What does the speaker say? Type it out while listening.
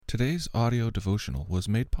Today's audio devotional was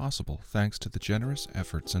made possible thanks to the generous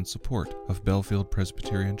efforts and support of Bellefield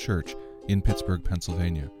Presbyterian Church in Pittsburgh,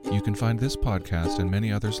 Pennsylvania. You can find this podcast and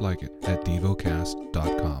many others like it at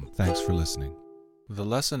Devocast.com. Thanks for listening. The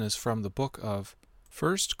lesson is from the book of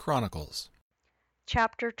 1 Chronicles.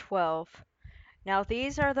 Chapter 12. Now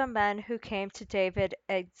these are the men who came to David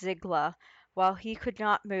at Ziklag, while he could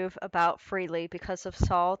not move about freely because of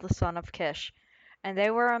Saul the son of Kish. And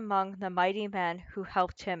they were among the mighty men who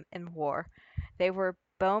helped him in war. They were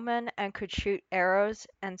bowmen and could shoot arrows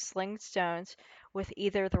and sling stones with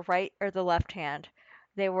either the right or the left hand.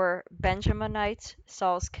 They were Benjaminites,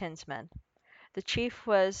 Saul's kinsmen. The chief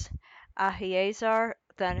was Ahiezer,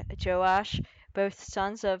 then Joash, both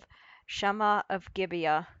sons of Shammah of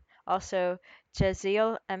Gibeah, also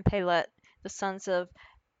Jeziel and Pelet, the sons of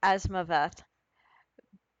Asmaveth,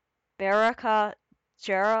 Berakah,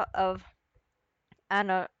 Jerah of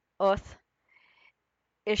Anathoth,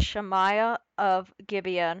 Ishmaiah of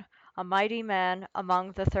Gibeon, a mighty man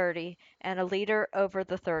among the 30, and a leader over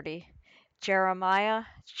the 30, Jeremiah,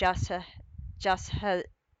 Jashazel,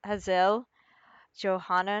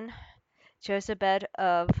 Johanan, Josabed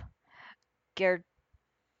of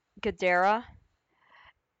Gedera,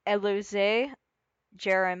 Eluzai,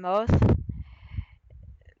 Jeremoth,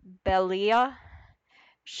 Beliah,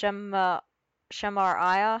 Shemariah,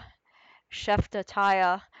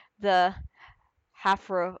 Shephatiah the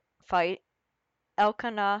Haphrophite,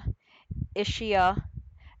 Elkanah, Ishiah,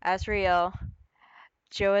 Azriel,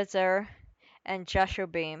 Joezer, and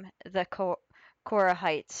Jashobim the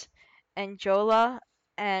Korahites, and Jola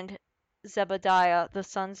and Zebadiah the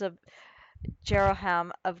sons of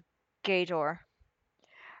Jeroham of Gedor.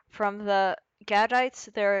 From the Gadites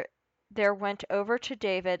there went over to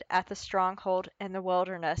David at the stronghold in the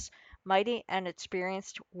wilderness mighty and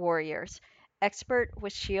experienced warriors, expert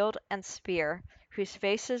with shield and spear, whose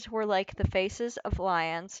faces were like the faces of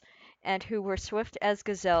lions, and who were swift as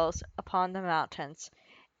gazelles upon the mountains.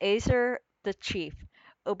 Azer the chief,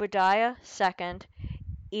 Obadiah second,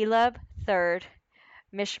 Elab third,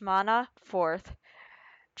 Mishmana fourth,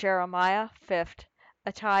 Jeremiah fifth,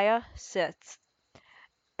 Attiah sixth,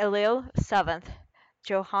 Elil seventh,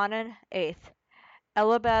 Johanan eighth,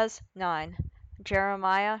 Elibaz 9,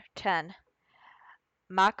 Jeremiah 10,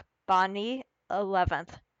 Machbani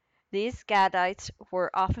 11th. These Gadites were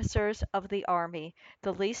officers of the army.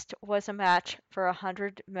 The least was a match for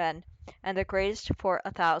 100 men, and the greatest for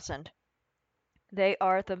 1,000. They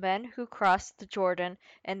are the men who crossed the Jordan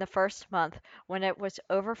in the first month, when it was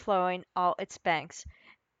overflowing all its banks,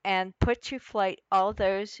 and put to flight all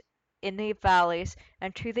those in the valleys,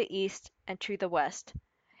 and to the east and to the west.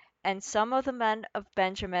 And some of the men of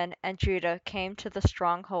Benjamin and Judah came to the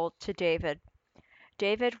stronghold to David.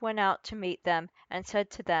 David went out to meet them, and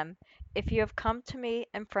said to them, If you have come to me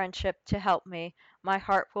in friendship to help me, my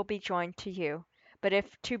heart will be joined to you. But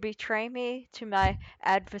if to betray me to my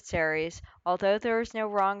adversaries, although there is no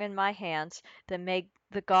wrong in my hands, then may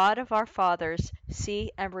the God of our fathers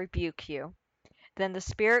see and rebuke you. Then the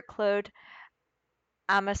Spirit clothed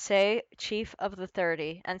Amasai, chief of the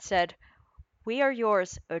 30, and said, We are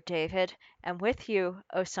yours, O David, and with you,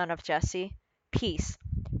 O son of Jesse. Peace,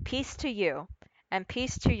 peace to you, and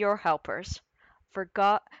peace to your helpers,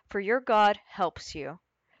 for your God helps you.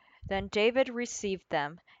 Then David received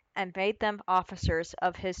them, and made them officers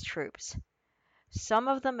of his troops. Some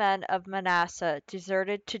of the men of Manasseh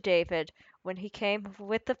deserted to David when he came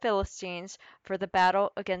with the Philistines for the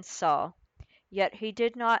battle against Saul. Yet he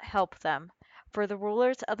did not help them, for the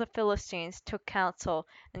rulers of the Philistines took counsel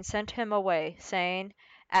and sent him away, saying,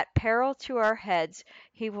 At peril to our heads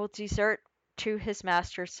he will desert to his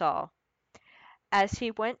master Saul. As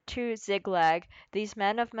he went to Ziklag, these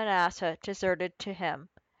men of Manasseh deserted to him: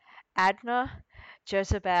 Adnah,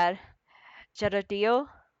 Jozabad, Jedadiel,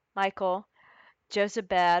 Michael,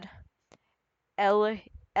 Jozabad,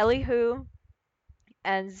 Elihu,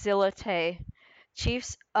 and Zillatah,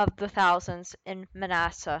 chiefs of the thousands in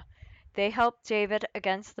Manasseh. They helped David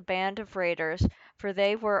against the band of raiders, for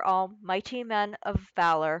they were all mighty men of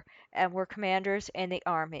valor, and were commanders in the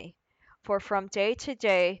army. For from day to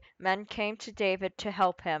day men came to David to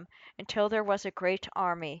help him, until there was a great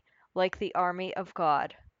army, like the army of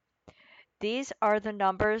God. These are the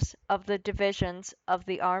numbers of the divisions of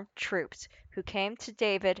the armed troops, who came to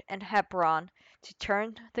David in Hebron to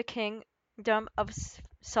turn the kingdom of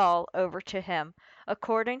Saul over to him,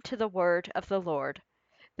 according to the word of the Lord.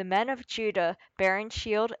 The men of Judah, bearing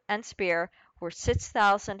shield and spear, were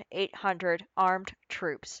 6,800 armed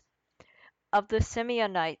troops. Of the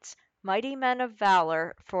Simeonites, mighty men of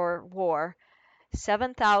valor for war,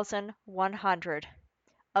 7,100.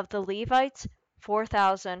 Of the Levites,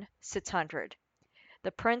 4,600.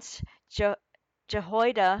 The prince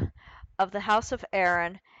Jehoiada of the house of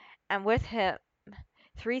Aaron, and with him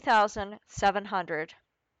 3,700.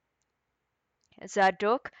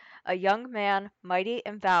 Zadok, a young man mighty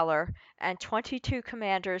in valor, and 22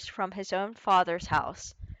 commanders from his own father's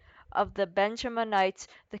house. Of the Benjaminites,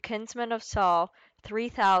 the kinsmen of Saul,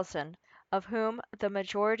 3,000, of whom the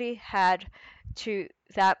majority had to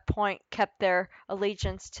that point kept their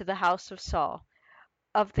allegiance to the house of Saul.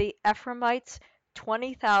 Of the Ephraimites,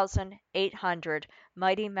 20,800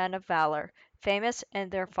 mighty men of valor, famous in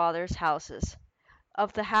their fathers' houses.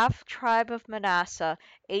 Of the half tribe of Manasseh,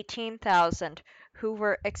 18,000, who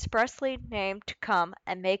were expressly named to come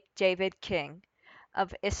and make David king.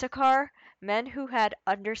 Of Issachar, men who had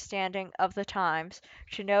understanding of the times,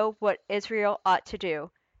 to know what Israel ought to do,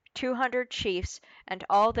 200 chiefs, and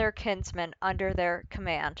all their kinsmen under their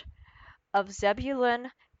command. Of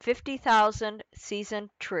Zebulun, 50,000 seasoned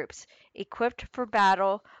troops, equipped for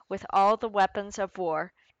battle with all the weapons of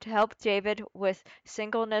war, to help David with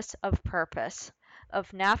singleness of purpose.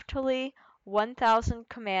 Of Naphtali, 1,000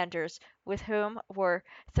 commanders, with whom were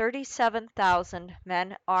 37,000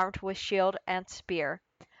 men armed with shield and spear.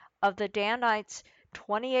 Of the Danites,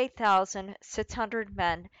 28,600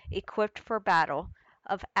 men equipped for battle.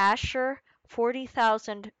 Of Asher,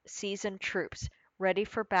 40,000 seasoned troops, ready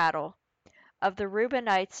for battle. Of the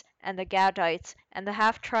Reubenites and the Gadites and the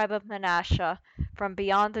half tribe of Manasseh, from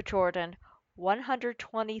beyond the Jordan,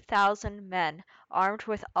 120,000 men armed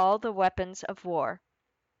with all the weapons of war.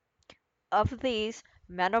 Of these,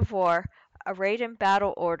 men of war, arrayed in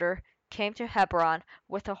battle order, came to Hebron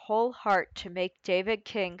with a whole heart to make David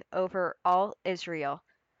king over all Israel.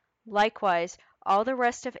 Likewise, all the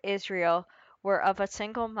rest of Israel were of a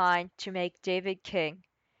single mind to make David king.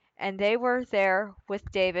 And they were there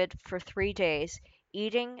with David for 3 days,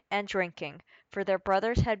 eating and drinking, for their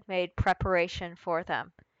brothers had made preparation for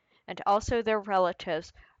them, and also their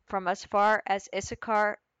relatives from as far as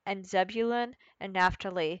Issachar and Zebulun and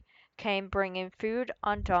Naphtali came bringing food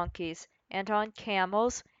on donkeys, and on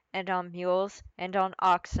camels, and on mules, and on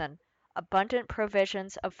oxen, abundant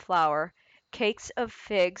provisions of flour, cakes of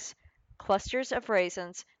figs, clusters of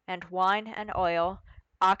raisins, and wine and oil,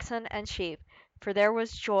 oxen and sheep, for there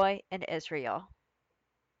was joy in Israel.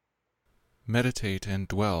 Meditate and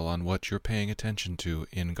dwell on what you're paying attention to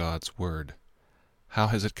in God's Word. How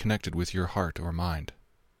has it connected with your heart or mind?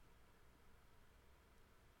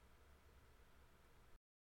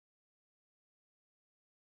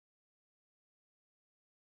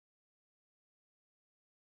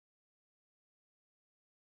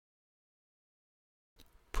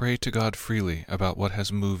 Pray to God freely about what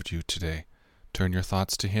has moved you today. Turn your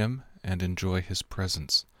thoughts to Him and enjoy His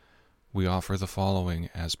presence. We offer the following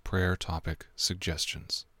as prayer topic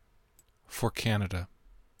suggestions. For Canada.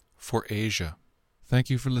 For Asia. Thank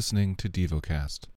you for listening to Devocast.